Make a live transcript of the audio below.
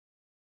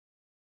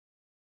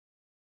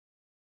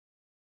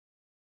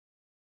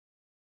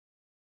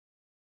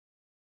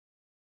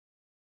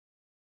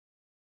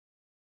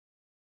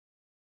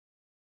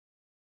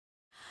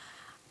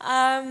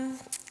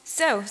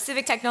So,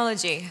 civic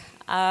technology,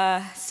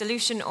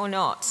 solution or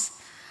not?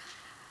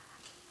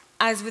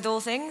 As with all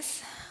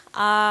things,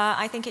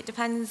 I think it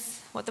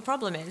depends what the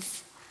problem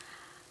is.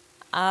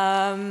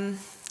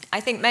 I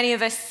think many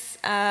of us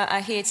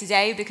are here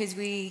today because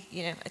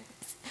a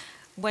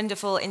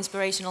wonderful,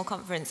 inspirational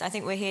conference. I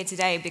think we're here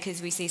today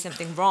because we see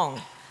something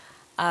wrong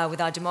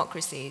with our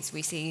democracies.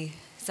 We see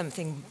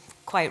something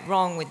quite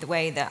wrong with the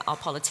way that our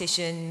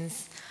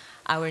politicians,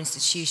 our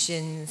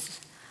institutions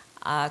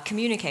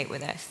communicate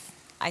with us.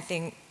 I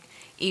think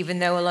even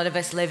though a lot of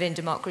us live in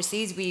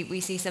democracies,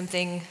 we see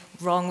something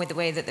wrong with the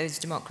way that those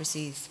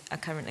democracies are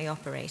currently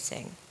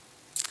operating.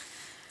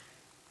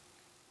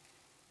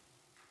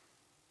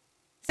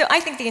 So I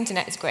think the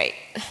internet is great.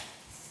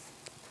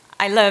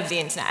 I love the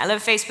internet. I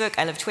love Facebook.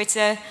 I love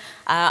Twitter.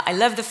 I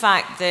love the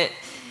fact that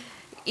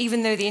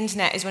even though the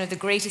internet is one of the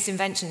greatest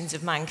inventions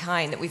of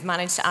mankind, that we've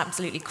managed to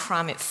absolutely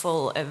cram it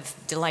full of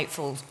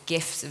delightful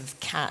gifs of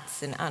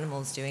cats and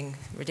animals doing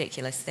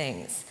ridiculous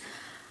things.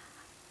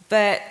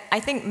 But I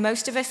think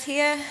most of us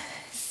here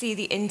see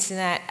the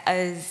internet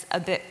as a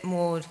bit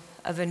more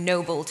of a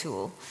noble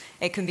tool.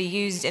 It can be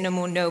used in a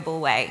more noble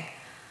way,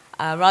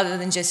 rather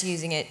than just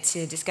using it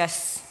to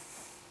discuss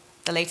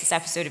the latest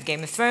episode of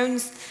Game of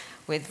Thrones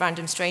with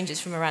random strangers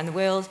from around the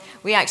world.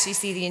 We actually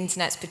see the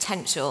internet's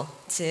potential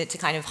to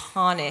kind of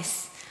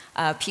harness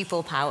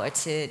people power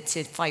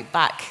to fight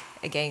back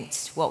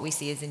against what we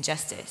see as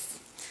injustice.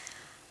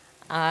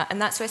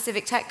 And that's where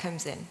civic tech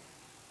comes in.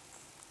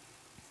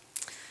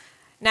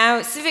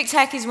 Now, civic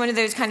tech is one of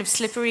those kind of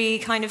slippery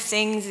kind of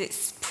things.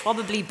 It's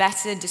probably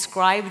better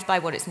described by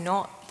what it's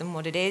not than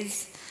what it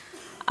is.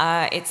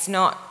 It's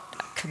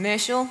not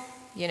commercial.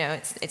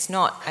 It's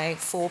not a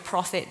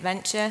for-profit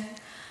venture.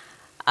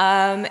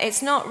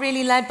 It's not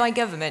really led by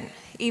government,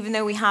 even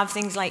though we have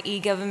things like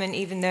e-government,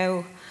 even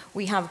though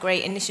we have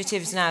great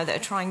initiatives now that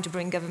are trying to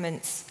bring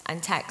governments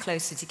and tech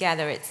closer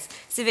together.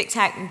 Civic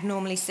tech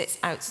normally sits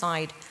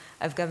outside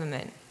of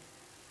government.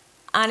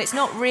 And it's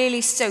not really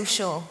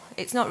social.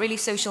 It's not really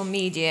social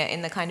media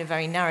in the kind of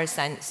very narrow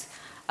sense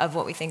of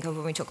what we think of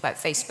when we talk about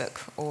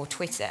Facebook or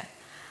Twitter.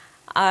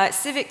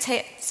 Civic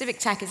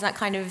tech is that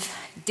kind of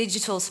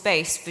digital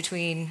space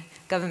between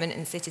government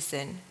and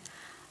citizen.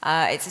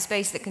 It's a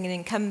space that can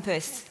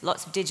encompass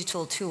lots of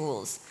digital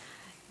tools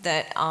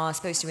that are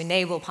supposed to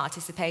enable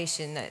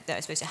participation, that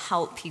are supposed to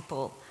help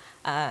people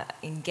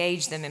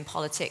engage them in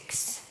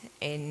politics,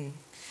 in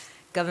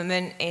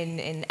government,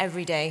 in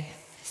everyday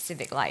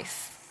civic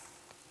life.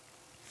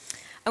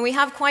 And we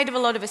have quite a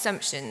lot of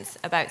assumptions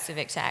about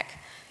civic tech.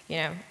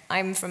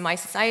 I'm from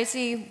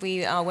mySociety.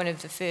 We are one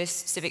of the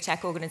first civic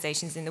tech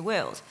organizations in the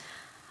world.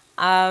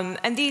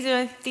 And these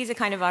are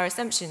kind of our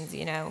assumptions.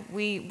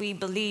 We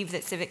believe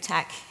that civic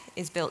tech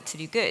is built to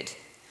do good.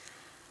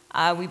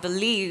 We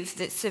believe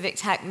that civic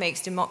tech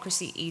makes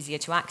democracy easier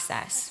to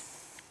access.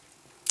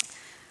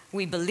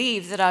 We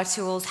believe that our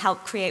tools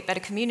help create better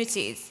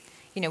communities.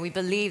 We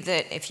believe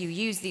that if you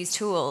use these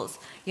tools,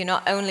 you're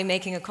not only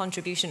making a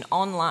contribution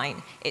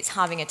online, it's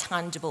having a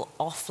tangible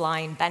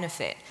offline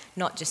benefit,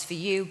 not just for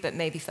you, but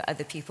maybe for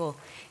other people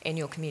in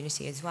your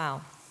community as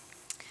well.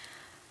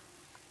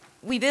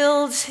 We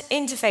build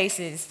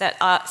interfaces that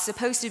are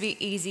supposed to be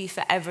easy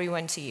for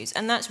everyone to use,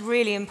 and that's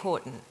really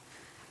important.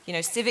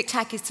 Civic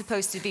tech is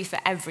supposed to be for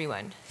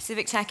everyone.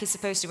 Civic tech is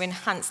supposed to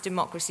enhance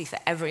democracy for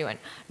everyone,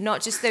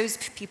 not just those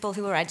people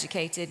who are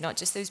educated, not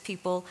just those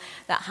people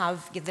that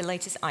have the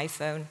latest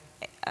iPhone.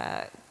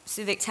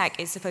 Civic tech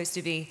is supposed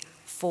to be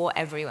for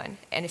everyone,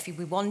 and if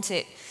we want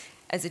it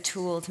as a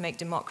tool to make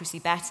democracy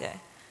better,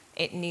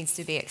 it needs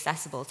to be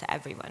accessible to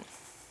everyone.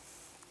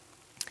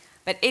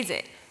 But is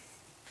it?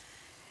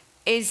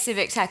 Is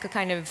civic tech a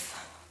kind of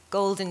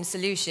golden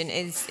solution?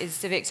 Is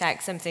civic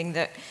tech something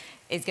that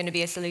is going to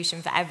be a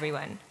solution for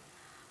everyone?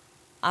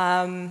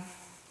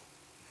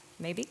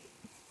 Maybe.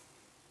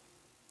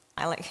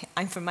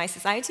 I'm from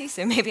mySociety,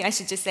 so maybe I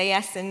should just say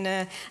yes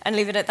and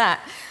leave it at that.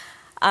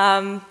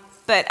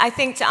 But I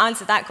think to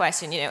answer that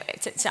question,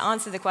 to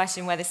answer the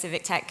question whether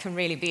civic tech can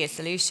really be a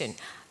solution,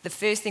 the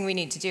first thing we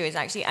need to do is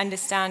actually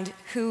understand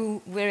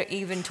who we're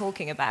even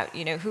talking about.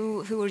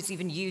 Who is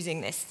even using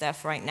this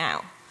stuff right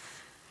now?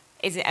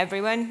 Is it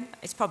everyone?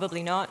 It's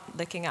probably not.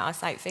 Looking at our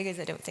site figures,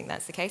 I don't think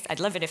that's the case. I'd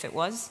love it if it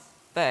was,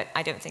 but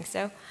I don't think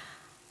so.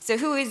 So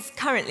who is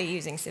currently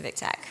using civic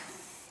tech?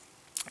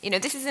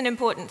 This is an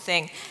important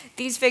thing.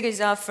 These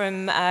figures are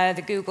from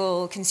the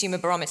Google Consumer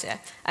Barometer,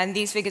 and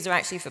these figures are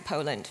actually for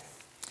Poland.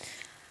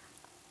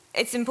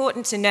 It's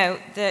important to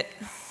note that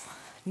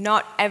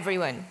not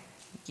everyone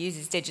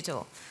uses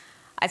digital.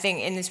 I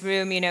think in this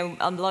room,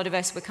 a lot of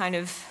us were kind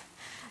of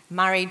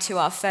married to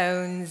our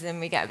phones, and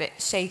we get a bit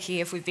shaky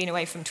if we've been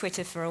away from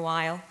Twitter for a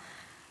while.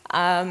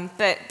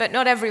 But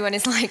not everyone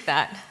is like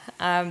that.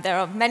 There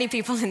are many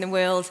people in the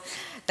world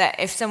that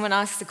if someone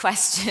asks a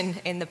question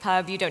in the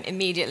pub, you don't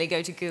immediately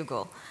go to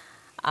Google.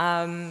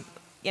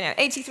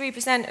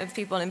 83% of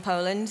people in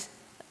Poland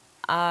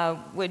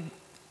would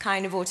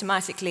kind of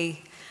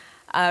automatically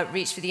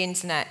reach for the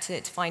internet to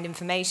find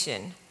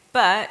information.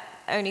 But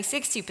only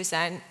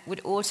 60%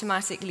 would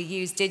automatically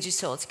use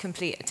digital to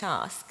complete a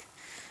task.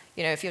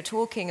 You know, if you're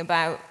talking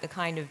about the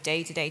kind of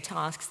day-to-day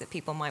tasks that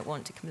people might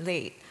want to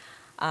complete,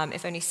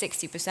 if only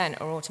 60%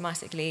 are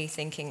automatically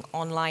thinking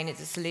online is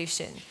a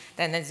solution,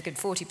 then there's a good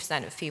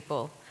 40% of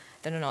people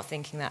that are not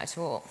thinking that at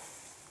all.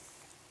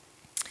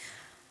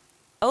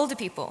 Older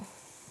people.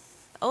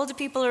 Older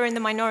people are in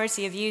the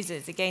minority of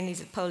users. Again,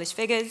 these are Polish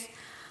figures.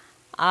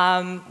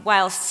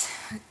 Whilst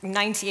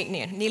nearly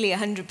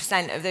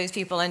 100% of those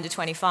people under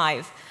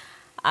 25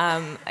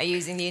 are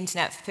using the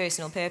internet for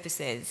personal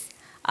purposes.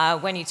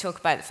 When you talk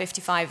about the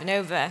 55 and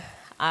over,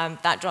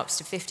 that drops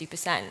to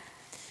 50%.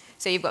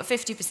 So you've got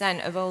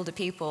 50% of older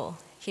people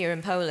here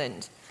in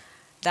Poland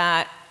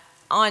that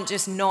aren't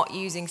just not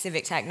using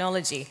civic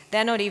technology.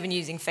 They're not even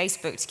using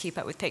Facebook to keep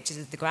up with pictures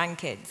of the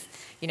grandkids.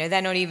 You know,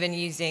 they're not even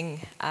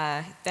using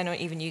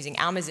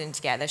Amazon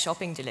to get their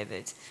shopping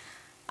delivered.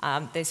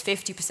 There's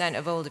 50%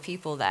 of older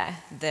people there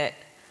that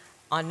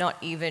are not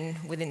even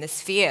within the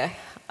sphere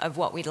of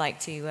what we'd like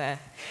to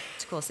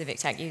call civic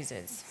tech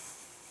users.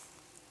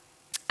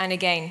 And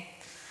again,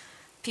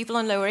 people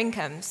on lower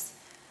incomes.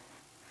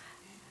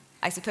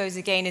 I suppose,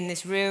 again, in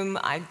this room,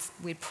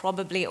 we're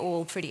probably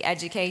all pretty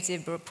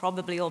educated, we're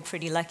probably all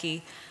pretty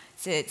lucky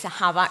to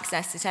have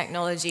access to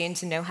technology and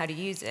to know how to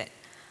use it.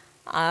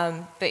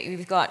 But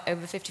we've got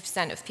over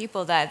 50% of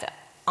people there that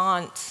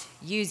aren't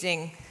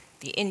using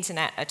the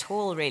internet at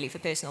all, really, for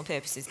personal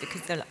purposes,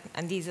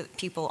 and these are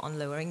people on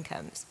lower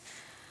incomes.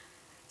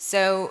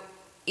 So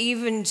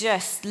even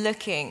just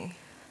looking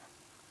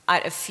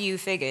at a few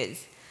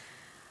figures,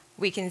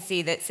 we can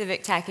see that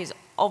civic tech is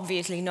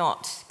obviously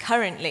not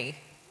currently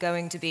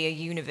going to be a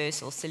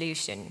universal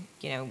solution.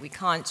 You know, we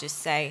can't just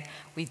say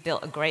we've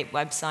built a great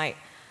website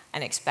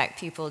and expect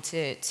people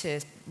to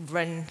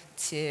run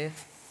to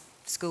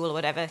school or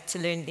whatever to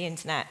learn the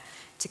internet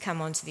to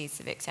come onto these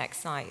civic tech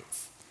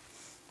sites.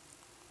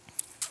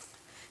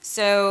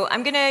 So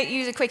I'm going to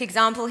use a quick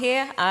example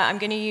here. I'm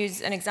going to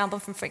use an example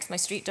from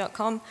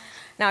fixmystreet.com.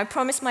 Now, I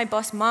promised my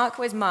boss, Mark.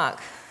 Where's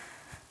Mark?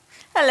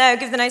 Hello,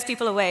 give the nice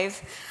people a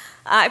wave.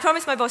 I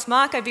promised my boss,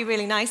 Mark, I'd be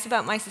really nice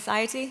about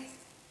mySociety.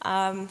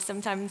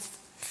 Sometimes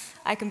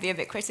I can be a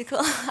bit critical.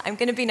 I'm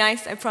going to be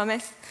nice, I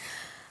promise.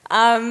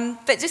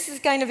 But just as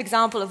a kind of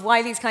example of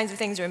why these kinds of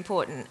things are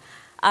important.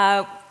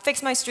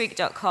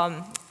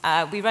 Fixmystreet.com,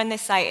 we run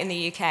this site in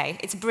the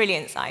UK. It's a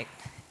brilliant site.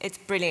 It's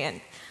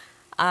brilliant.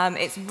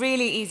 It's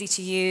really easy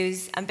to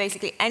use, and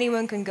basically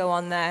anyone can go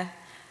on there,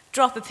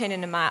 drop a pin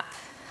in a map,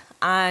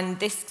 and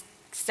this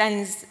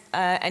sends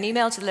an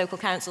email to the local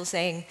council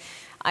saying,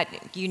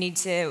 you need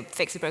to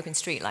fix a broken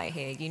street light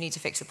here, you need to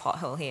fix a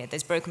pothole here,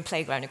 there's broken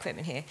playground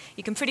equipment here.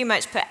 You can pretty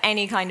much put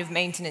any kind of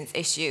maintenance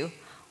issue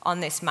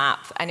on this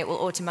map, and it will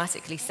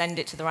automatically send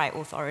it to the right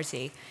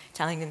authority,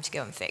 telling them to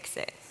go and fix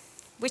it,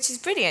 which is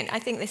brilliant. I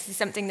think this is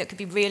something that could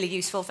be really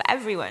useful for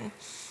everyone.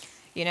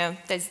 You know,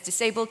 there's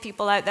disabled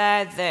people out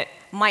there that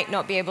might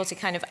not be able to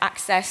kind of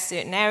access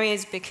certain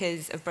areas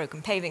because of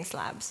broken paving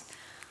slabs.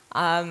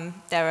 There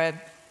are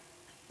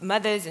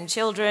mothers and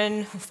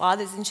children,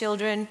 fathers and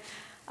children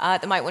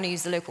that might want to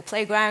use the local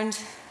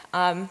playground,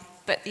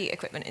 but the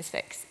equipment is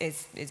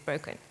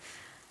broken.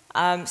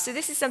 So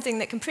this is something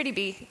that can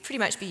pretty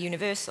much be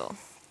universal.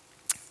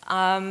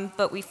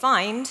 But we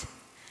find,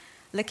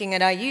 looking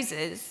at our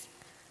users,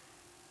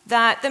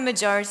 that the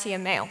majority are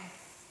male.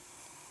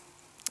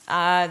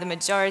 The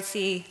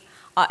majority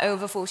are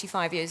over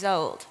 45 years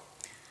old.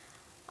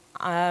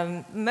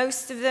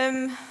 Most of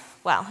them,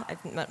 well,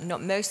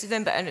 not most of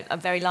them, but a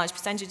very large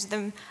percentage of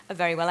them are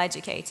very well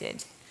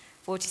educated.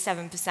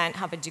 47%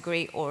 have a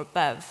degree or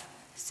above.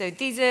 So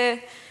these are,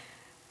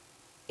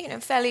 you know,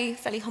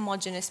 fairly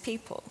homogeneous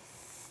people.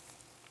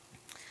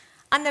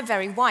 And they're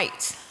very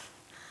white.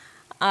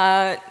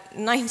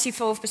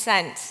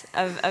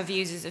 94% of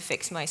users of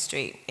Fix My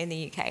Street in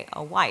the UK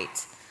are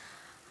white.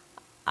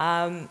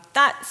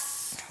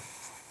 That's,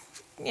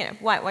 you know,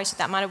 why should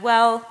that matter?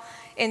 Well,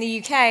 in the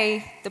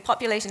UK, the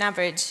population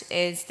average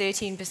is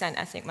 13%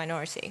 ethnic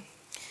minority.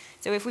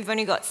 So if we've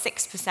only got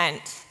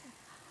 6%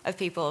 of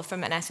people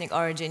from an ethnic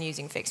origin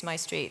using Fix My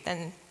Street,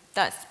 then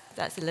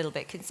that's a little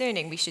bit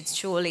concerning. We should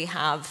surely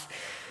have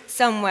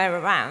somewhere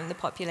around the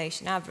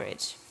population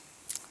average,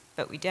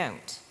 but we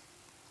don't.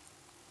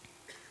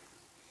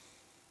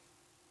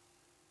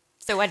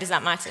 So why does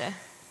that matter?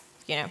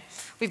 You know,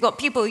 we've got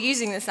people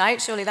using the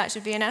site, surely that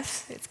should be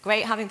enough. It's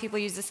great having people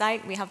use the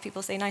site. We have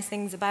people say nice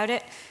things about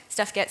it.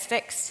 Stuff gets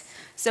fixed.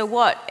 So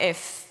what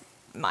if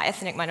my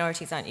ethnic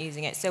minorities aren't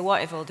using it? So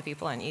what if older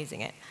people aren't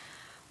using it?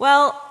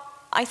 Well,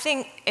 I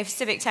think if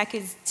civic tech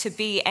is to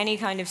be any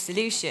kind of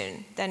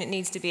solution, then it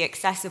needs to be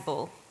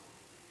accessible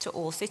to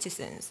all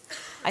citizens.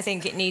 I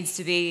think it needs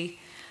to be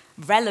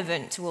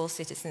relevant to all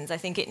citizens. I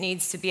think it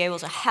needs to be able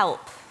to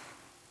help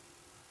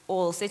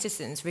all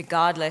citizens,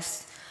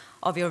 regardless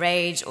of your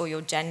age or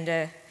your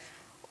gender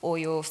or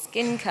your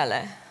skin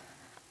color.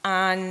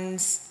 And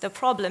the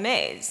problem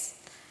is,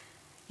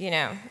 you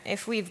know,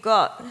 if we've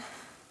got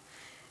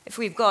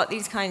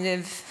these kind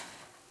of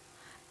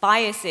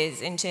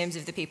biases in terms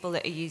of the people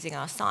that are using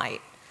our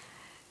site,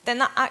 then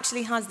that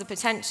actually has the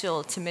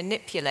potential to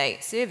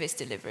manipulate service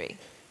delivery.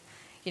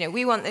 You know,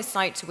 we want this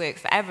site to work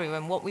for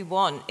everyone. What we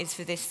want is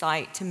for this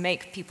site to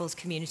make people's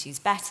communities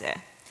better.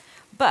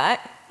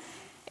 But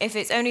if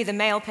it's only the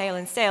male, pale,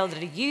 and stale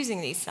that are using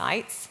these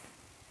sites,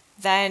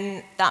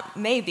 then that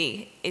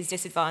maybe is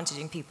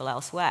disadvantaging people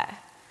elsewhere.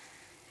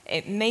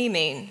 It may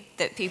mean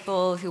that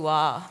people who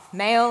are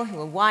male,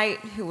 who are white,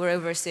 who are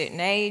over a certain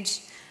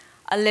age,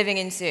 are living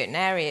in certain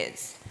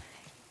areas.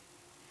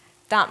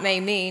 That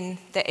may mean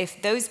that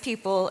if those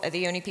people are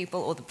the only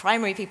people or the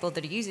primary people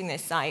that are using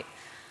this site,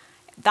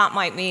 that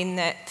might mean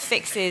that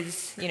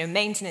fixes, you know,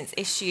 maintenance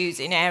issues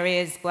in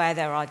areas where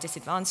there are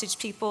disadvantaged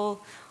people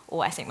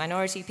or ethnic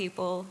minority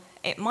people,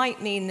 it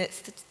might mean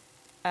that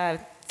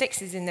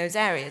fixes in those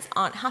areas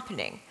aren't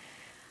happening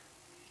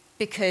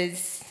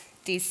because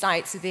these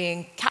sites are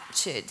being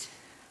captured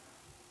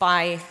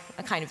by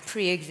a kind of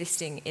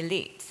pre-existing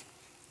elite.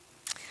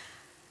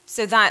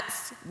 So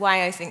that's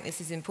why I think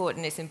this is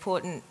important. It's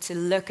important to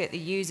look at the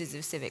users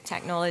of civic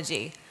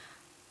technology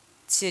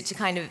to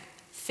kind of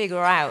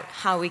figure out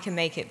how we can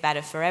make it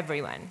better for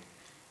everyone.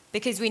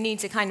 Because we need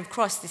to kind of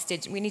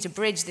we need to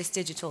bridge this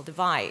digital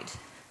divide.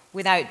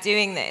 Without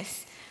doing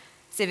this,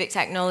 civic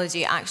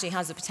technology actually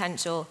has the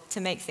potential to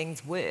make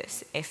things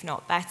worse, if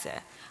not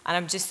better. And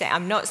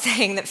I'm not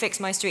saying that Fix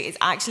My Street is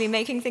actually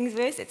making things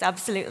worse. It's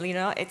absolutely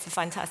not. It's a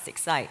fantastic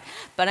site.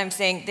 But I'm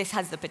saying this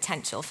has the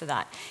potential for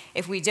that.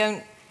 If we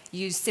don't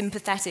use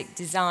sympathetic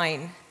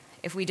design,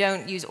 if we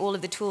don't use all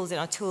of the tools in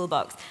our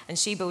toolbox, and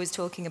Sheba was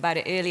talking about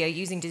it earlier,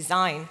 using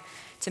design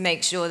to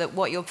make sure that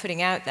what you're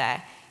putting out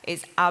there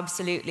is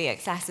absolutely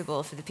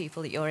accessible for the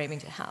people that you're aiming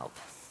to help.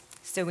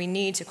 So we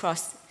need to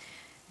cross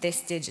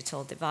this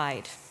digital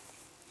divide.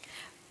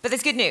 But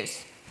there's good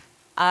news.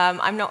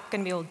 I'm not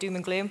going to be all doom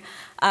and gloom.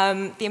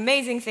 The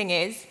amazing thing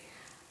is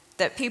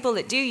that people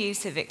that do use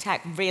civic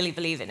tech really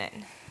believe in it.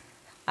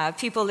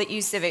 People that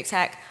use civic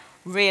tech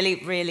really,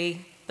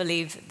 really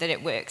believe that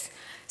it works.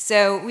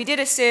 So we did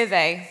a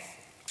survey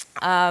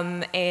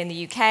in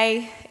the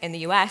UK, in the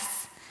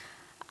US,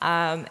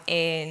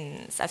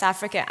 in South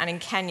Africa, and in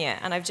Kenya.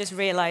 And I've just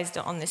realized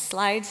that on this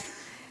slide,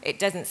 it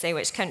doesn't say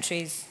which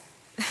countries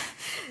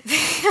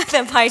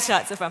the pie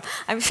charts are from.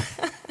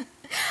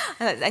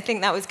 I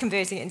think that was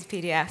converting it into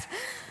PDF.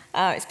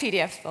 It's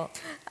PDF's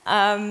fault.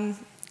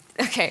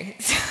 Okay,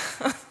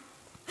 so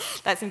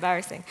that's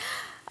embarrassing.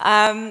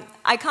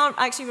 I can't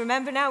actually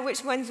remember now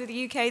which ones were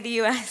the UK,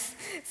 the US,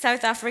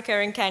 South Africa,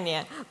 and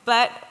Kenya.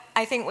 But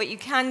I think what you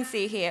can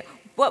see here,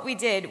 what we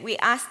did, we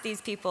asked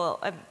these people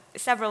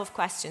several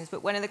questions,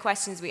 but one of the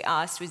questions we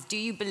asked was, do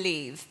you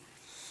believe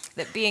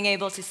that being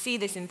able to see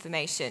this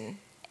information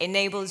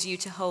enables you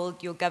to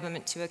hold your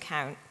government to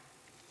account?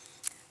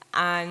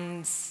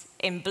 And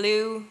in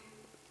blue,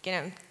 you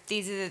know,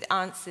 these are the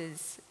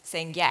answers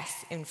saying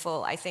yes in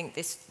full. I think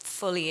this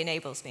fully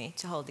enables me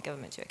to hold the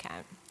government to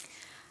account.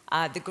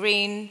 The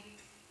green,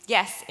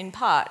 yes, in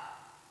part.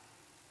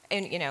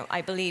 And, you know,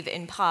 I believe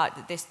in part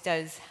that this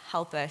does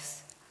help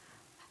us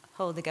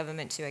hold the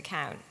government to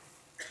account.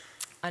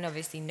 And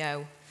obviously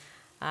no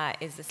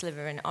is the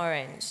sliver in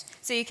orange.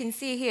 So you can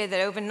see here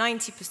that over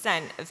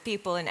 90% of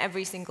people in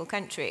every single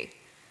country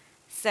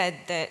said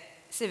that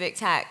civic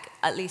tech,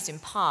 at least in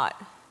part,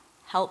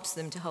 helps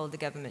them to hold the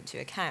government to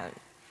account.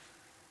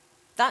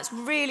 That's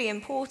really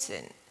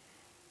important.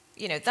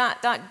 You know,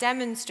 that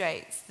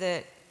demonstrates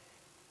that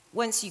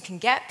once you can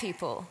get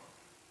people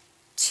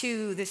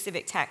to the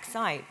civic tech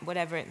site,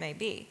 whatever it may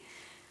be,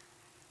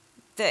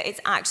 that it's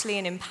actually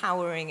an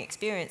empowering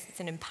experience, it's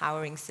an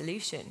empowering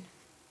solution.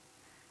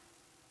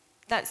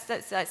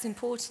 That's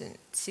important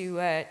to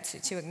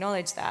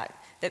acknowledge that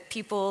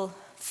people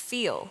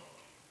feel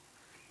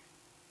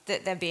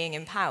that they're being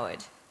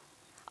empowered.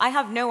 I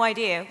have no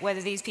idea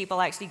whether these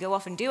people actually go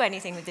off and do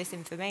anything with this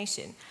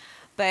information,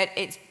 but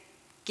it's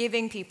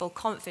giving people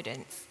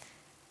confidence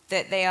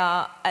that they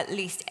are at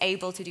least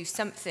able to do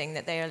something,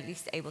 that they are at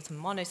least able to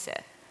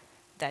monitor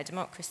their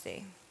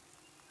democracy.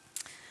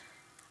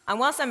 And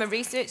whilst I'm a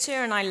researcher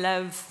and I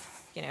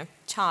love, you know,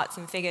 charts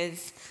and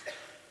figures,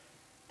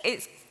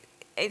 it's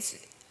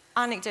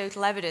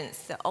anecdotal evidence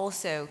that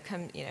also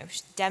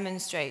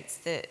demonstrates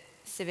that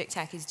civic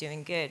tech is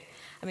doing good.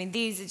 I mean,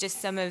 these are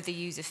just some of the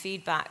user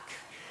feedback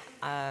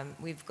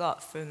we've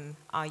got from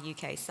our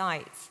UK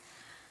sites.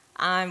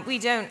 And we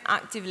don't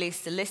actively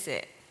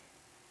solicit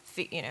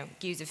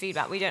user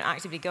feedback. We don't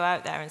actively go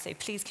out there and say,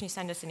 please can you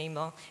send us an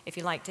email if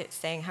you liked it,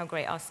 saying how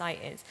great our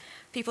site is.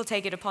 People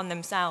take it upon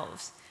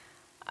themselves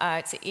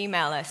to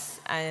email us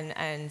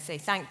and say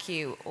thank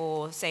you,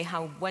 or say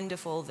how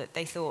wonderful that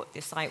they thought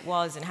the site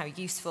was and how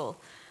useful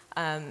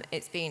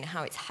it's been,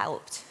 how it's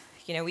helped.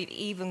 You know, we've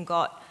even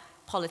got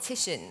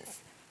politicians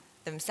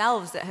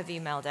themselves that have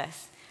emailed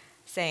us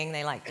saying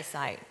they like the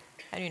site.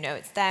 And you know,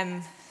 it's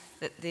them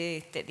that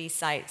these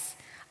sites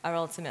are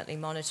ultimately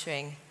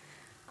monitoring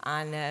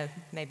and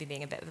maybe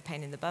being a bit of a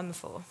pain in the bum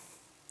for.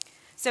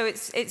 So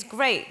it's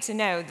great to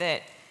know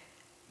that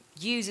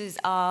users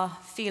are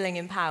feeling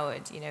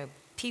empowered. You know,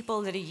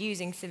 people that are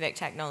using civic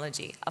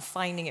technology are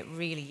finding it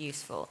really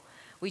useful.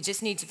 We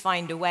just need to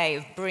find a way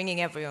of bringing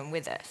everyone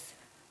with us.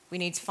 We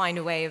need to find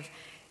a way of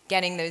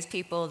getting those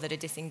people that are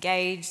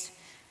disengaged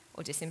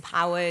or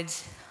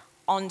disempowered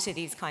onto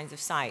these kinds of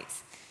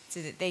sites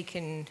so that they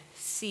can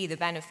see the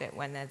benefit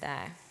when they're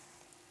there.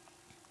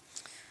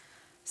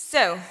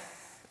 So,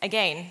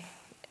 again,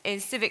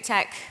 is civic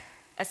tech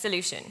a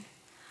solution?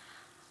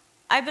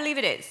 I believe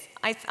it is.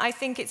 I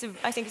think it's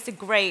a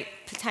great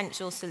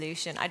potential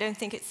solution. I don't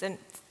think it's a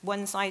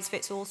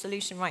one-size-fits-all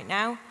solution right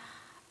now,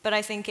 but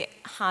I think it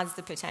has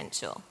the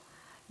potential.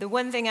 The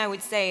one thing I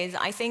would say is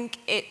I think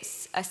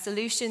it's a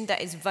solution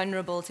that is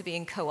vulnerable to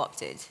being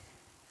co-opted.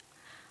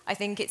 I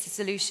think it's a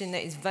solution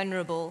that is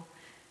vulnerable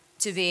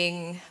to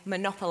being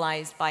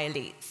monopolized by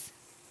elites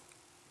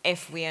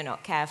if we are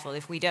not careful,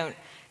 if we don't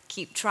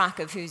keep track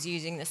of who's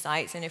using the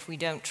sites, and if we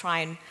don't try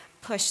and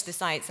push the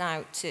sites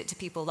out to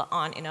people that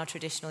aren't in our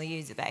traditional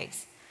user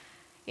base.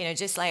 You know,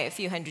 just like a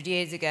few hundred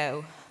years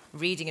ago,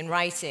 reading and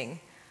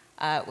writing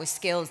were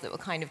skills that were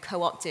kind of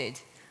co-opted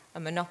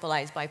and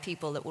monopolized by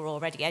people that were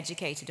already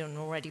educated and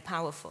already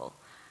powerful.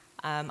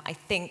 I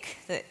think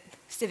that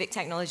civic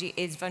technology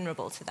is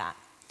vulnerable to that.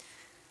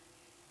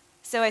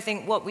 So I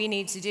think what we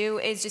need to do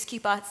is just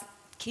keep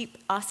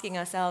asking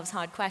ourselves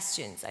hard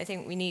questions. I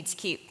think we need to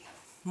keep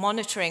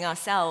monitoring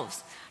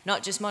ourselves,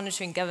 not just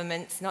monitoring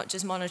governments, not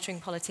just monitoring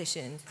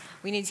politicians.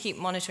 We need to keep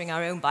monitoring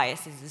our own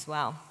biases as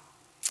well.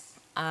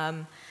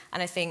 And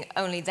I think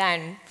only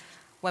then,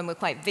 when we're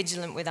quite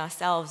vigilant with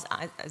ourselves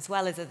as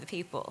well as other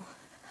people,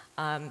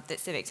 that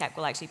civic tech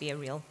will actually be a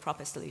real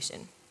proper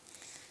solution.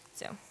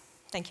 So,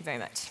 thank you very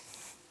much.